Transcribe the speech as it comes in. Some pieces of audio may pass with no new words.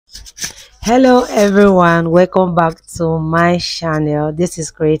Hello everyone, welcome back to my channel. This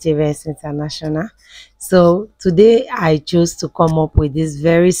is Creative S International. So today I chose to come up with this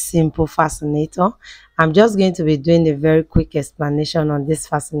very simple fascinator. I'm just going to be doing a very quick explanation on this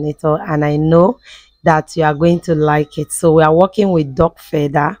fascinator, and I know that you are going to like it. So we are working with duck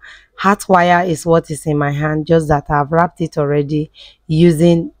feather. Heart wire is what is in my hand, just that I've wrapped it already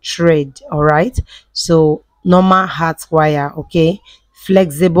using thread. All right, so normal heart wire, okay,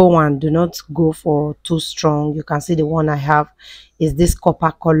 flexible one. Do not go for too strong. You can see the one I have is this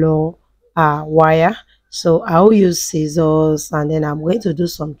copper color wire. So I'll use scissors, and then I'm going to do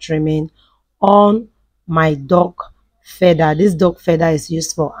some trimming on my dog feather. This dog feather is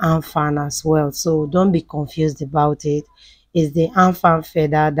used for arm fan as well, so don't be confused about it. It's the arm fan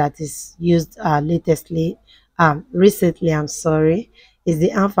feather that is used recently, I'm sorry, is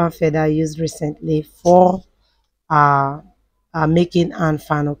the arm fan feather used recently for uh, making and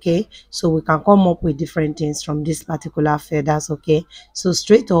fan. Okay, so we can come up with different things from this particular feathers. Okay, so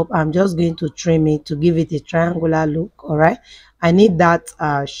straight up I'm just going to trim it to give it a triangular look. All right, I need that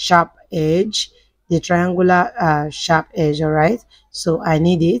sharp edge, the triangular sharp edge. All right, so I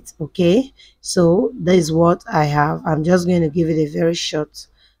need it. Okay, so that is what I have. I'm just going to give it a very short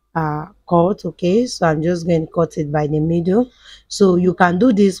cut. Okay, so I'm just going to cut it by the middle. So you can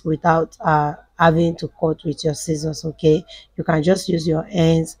do this without having to cut with your scissors. Okay, you can just use your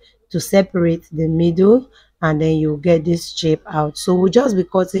hands to separate the middle, and then you get this shape out. So we'll just be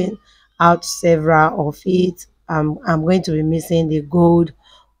cutting out several of it. I'm going to be missing the gold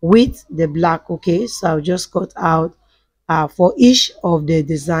with the black. Okay, so I'll just cut out for each of the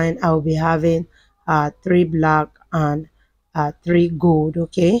design. I'll be having three black and three gold.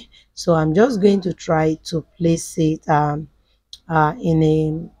 Okay, so I'm just going to try to place it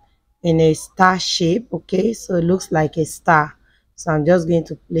in a star shape. Okay, so it looks like a star, so I'm just going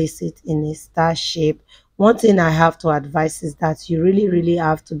to place it in a star shape. One thing I have to advise is that you really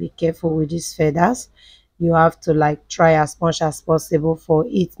have to be careful with these feathers. You have to like try as much as possible for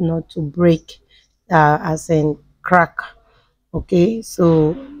it not to break, as in crack. Okay,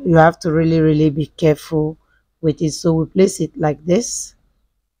 so you have to really be careful with it. So we place it like this.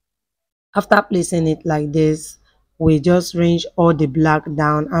 After placing it like this, we just range all the black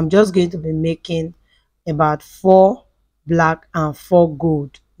down. I'm just going to be making about 4 black and 4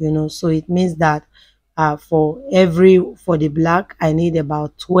 gold, so it means that for the black I need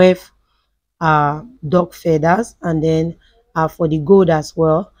about 12 dog feathers, and then for the gold as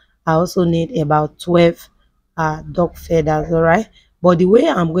well I also need about 12 dog feathers. All right, but the way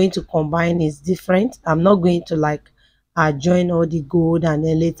I'm going to combine is different. I'm not going to like join all the gold and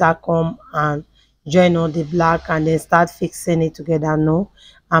then later come and join all the black and then start fixing it together. No,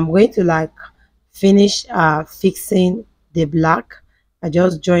 I'm going to like finish fixing the black. I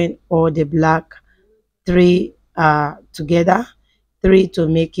just join all the black three together, three to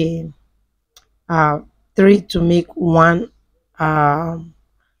make a uh three to make one. I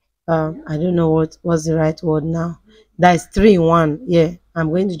don't know what's the right word now. That is 3 in 1. Yeah, I'm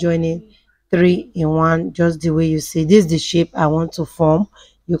going to join it 3 in 1, just the way you see. This is the shape I want to form.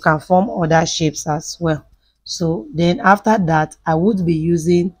 You can form other shapes as well. So then after that I would be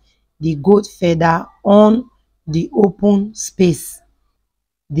using the goat feather on the open space.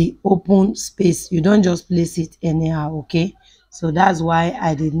 You don't just place it anyhow. Okay, so that's why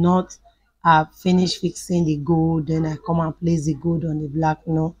I did not finish fixing the gold, then I come and place the gold on the black.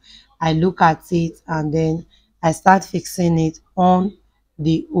 No, I look at it and then I start fixing it on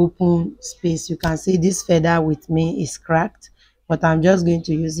the open space. You can see this feather with me is cracked, but I'm just going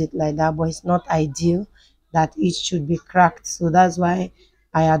to use it like that. But it's not ideal that it should be cracked, so that's why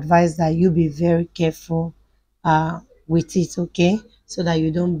I advise that you be very careful with it. Okay, so that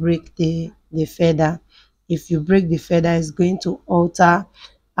you don't break the feather. If you break the feather, it's going to alter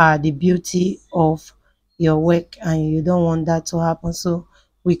the beauty of your work, and you don't want that to happen. So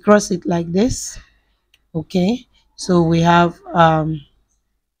we cross it like this. Okay, so we have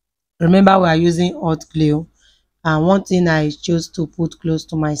remember we are using hot glue, and one thing I chose to put close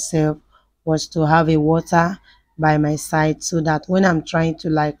to myself was to have a water by my side, so that when I'm trying to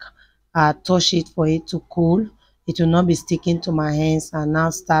like touch it for it to cool, it will not be sticking to my hands and now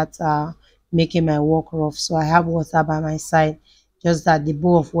start making my work rough. So I have water by my side, just that the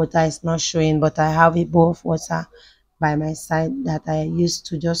bowl of water is not showing, but I have a bowl of water by my side that I used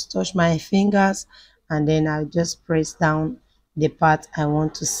to just touch my fingers, and then I just press down the part I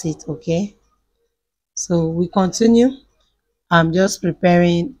want to sit. Okay, so we continue. I'm just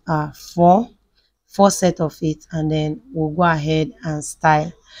preparing four set of it, and then we'll go ahead and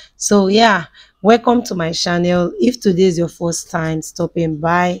style. So yeah, welcome to my channel. If today is your first time stopping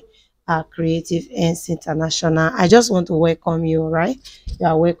by, Creative Ends International. I just want to welcome you, right? You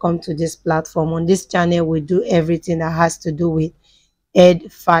are welcome to this platform. On this channel, we do everything that has to do with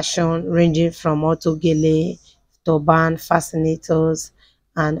head fashion, ranging from auto gele, turban, fascinators,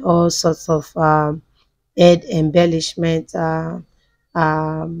 and all sorts of head embellishment. What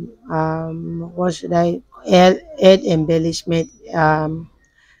should I? Head embellishment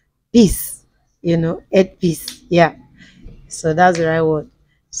piece. Head piece. Yeah, so that's the right word.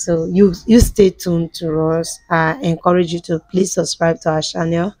 So you stay tuned to us. I encourage you to please subscribe to our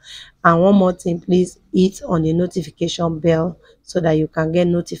channel, and one more thing, please hit on the notification bell so that you can get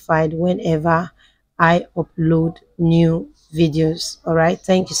notified whenever I upload new videos. All right,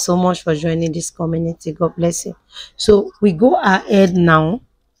 thank you so much for joining this community. God bless you. So we go ahead now.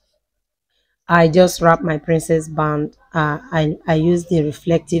 I just wrap my princess band. I use the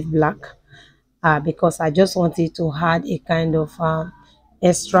reflective black because I just wanted to add a kind of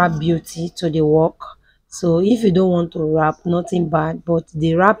extra beauty to the work. So if you don't want to wrap, nothing bad, but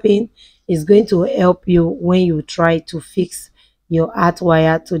the wrapping is going to help you when you try to fix your art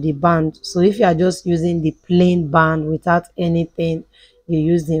wire to the band. So if you are just using the plain band without anything you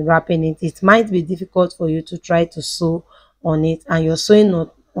use in wrapping it, it might be difficult for you to try to sew on it, and your sewing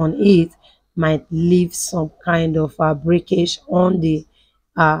on it might leave some kind of breakage on the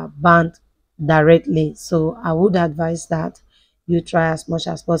band directly. So I would advise that you try as much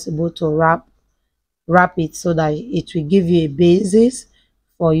as possible to wrap it so that it will give you a basis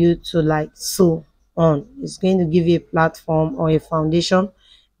for you to like sew on. It's going to give you a platform or a foundation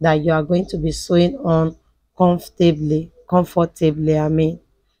that you are going to be sewing on comfortably, I mean.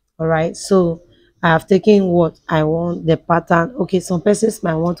 All right, so I have taken what I want, the pattern. Okay, some persons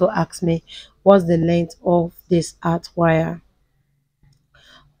might want to ask me, what's the length of this art wire?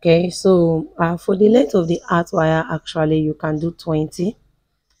 Okay, so for the length of the art wire, actually you can do 20.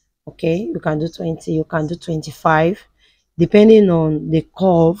 Okay, you can do 20, you can do 25, depending on the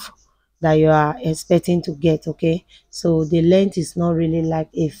curve that you are expecting to get. Okay, so the length is not really like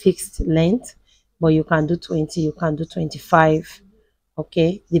a fixed length, but you can do 20, you can do 25.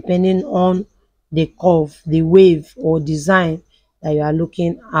 Okay, depending on the curve, the wave or design that you are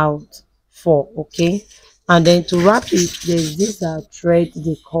looking out for. Okay, and then to wrap it, there's this thread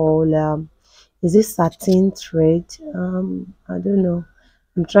they call is it satin thread? I don't know,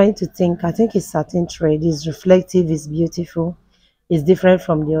 I'm trying to think. I think it's satin thread. It's reflective, it's beautiful, it's different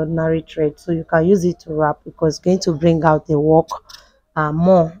from the ordinary thread, so you can use it to wrap because it's going to bring out the work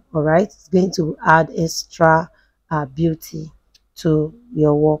more. All right, it's going to add extra beauty to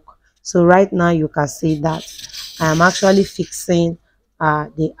your work. So right now you can see that I am actually fixing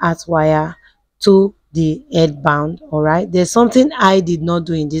the art wire to the headband. All right, there's something I did not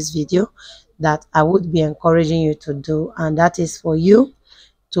do in this video that I would be encouraging you to do, and that is for you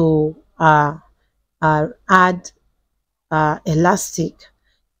to add elastic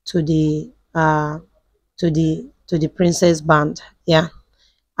to the princess band. Yeah,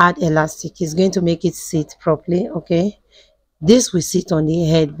 add elastic. It's going to make it sit properly. Okay, this will sit on the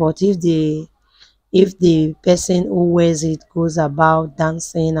head, but if the person who wears it goes about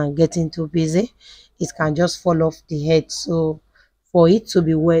dancing and getting too busy, it can just fall off the head. So for it to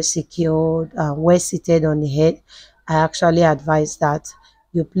be well secured and well seated on the head, I actually advise that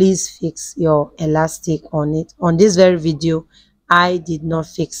you please fix your elastic on it. On this very video, I did not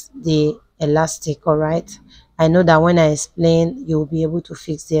fix the elastic. All right, I know that when I explain, you'll be able to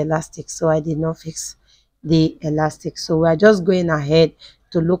fix the elastic, so I did not fix the elastic. So we are just going ahead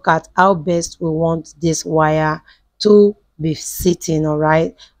to look at how best we want this wire to be sitting. All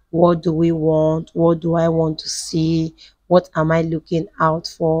right, what do we want? What do I want to see? What am I looking out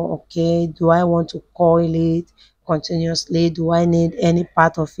for? Okay, do I want to coil it continuously? Do I need any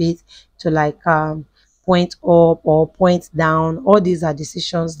part of it to like point up or point down? All these are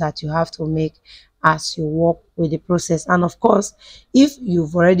decisions that you have to make as you work with the process. And of course, if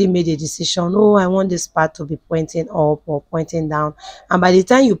you've already made a decision, oh, I want this part to be pointing up or pointing down, and by the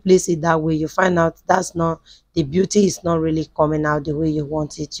time you place it that way, you find out that's not, the beauty is not really coming out the way you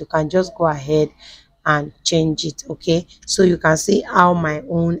want it, you can just go ahead and change it. Okay, so you can see how my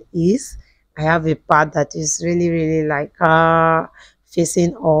own is. I have a part that is really like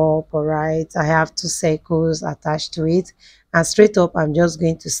facing up. All right, I have two circles attached to it, and straight up I'm just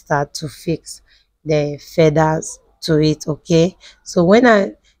going to start to fix the feathers to it. Okay, so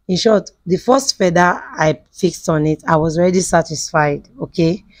in short, the first feather I fixed on it, I was already satisfied.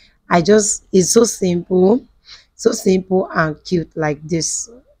 Okay, it's so simple and cute like this.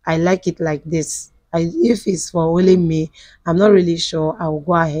 I like it like this. if it's for only me, I'm not really sure I will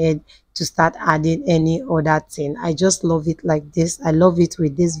go ahead to start adding any other thing. I just love it like this. I love it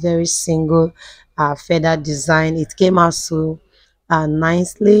with this very single feather design. It came out so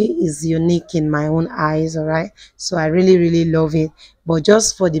nicely. Is unique in my own eyes. All right, so I really love it. But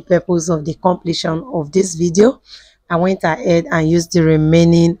just for the purpose of the completion of this video, I went ahead and used the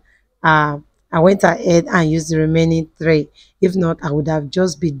remaining uh I went ahead and used the remaining three. If not, I would have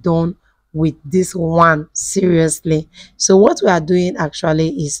just been done with this one, seriously. So what we are doing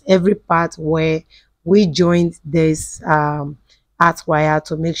actually is every part where we joined this art wire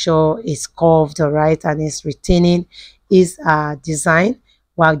to make sure it's curved, all right, and it's retaining its design.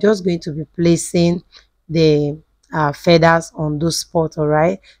 We're just going to be placing the feathers on those spots, all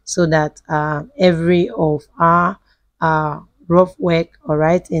right, so that every of our rough work, all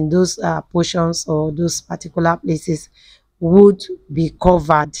right, in those portions or those particular places would be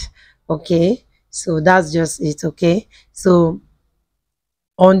covered. Okay, so that's just it. Okay, so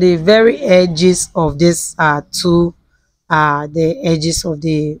on the very edges of this two the edges of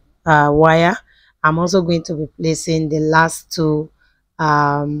the wire, I'm also going to be placing the last two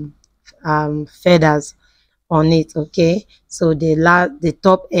um, feathers on it. Okay, so the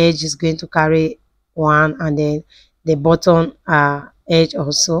top edge is going to carry one, and then the bottom edge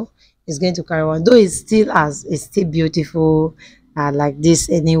also is going to carry one, though it's still beautiful like this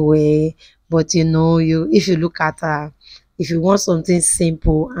anyway. But you know, you if you look at if you want something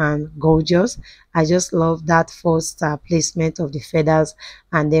simple and gorgeous, I just love that first placement of the feathers,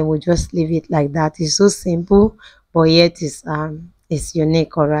 and then we just leave it like that. It's so simple, but yet it's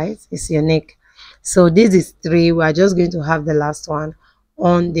unique. All right, it's unique. So this is three. We are just going to have the last one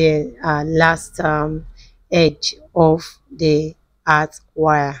on the last edge of the art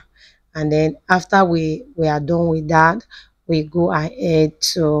wire, and then after we are done with that, we go ahead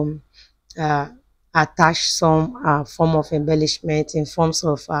to uh, attach some form of embellishment in forms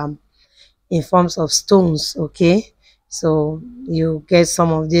of stones. Okay, so you get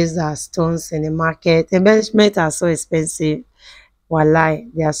some of these stones in the market. Embellishments are so expensive. Walai,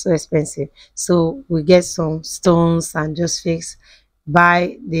 they are so expensive. So we get some stones and just fix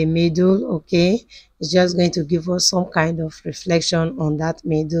by the middle. Okay, it's just going to give us some kind of reflection on that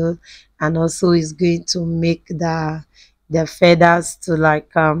middle, and also it's going to make the feathers to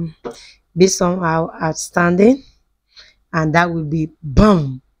like be somehow outstanding, and that will be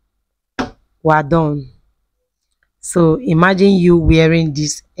boom, we're done. So imagine you wearing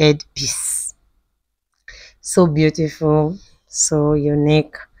this headpiece, so beautiful, so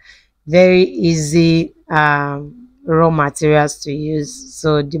unique, very easy raw materials to use.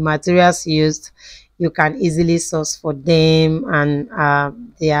 So the materials used, you can easily source for them, and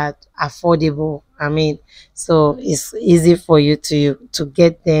they are affordable. I mean, so it's easy for you to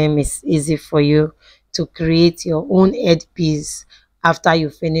get them. It's easy for you to create your own headpiece after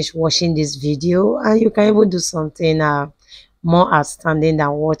you finish watching this video, and you can even do something more outstanding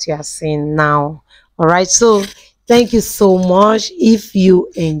than what you are seeing now. All right, so thank you so much. If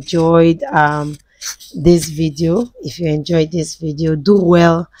you enjoyed this video, do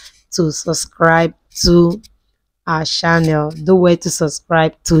well to subscribe to our channel. Do well to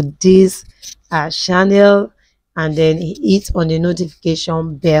subscribe to this channel, and then hit on the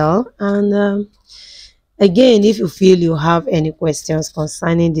notification bell. And again, if you feel you have any questions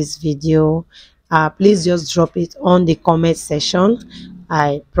concerning this video, please just drop it on the comment section.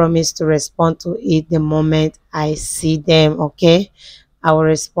 I promise to respond to it the moment I see them. Okay, I will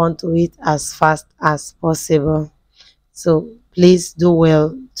respond to it as fast as possible. So please do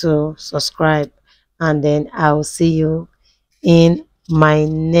well to subscribe, and then I'll see you in my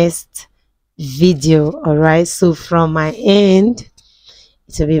next video. All right, so from my end,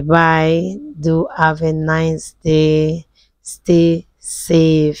 to be bye. Do have a nice day. Stay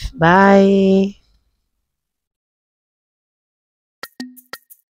safe. Bye.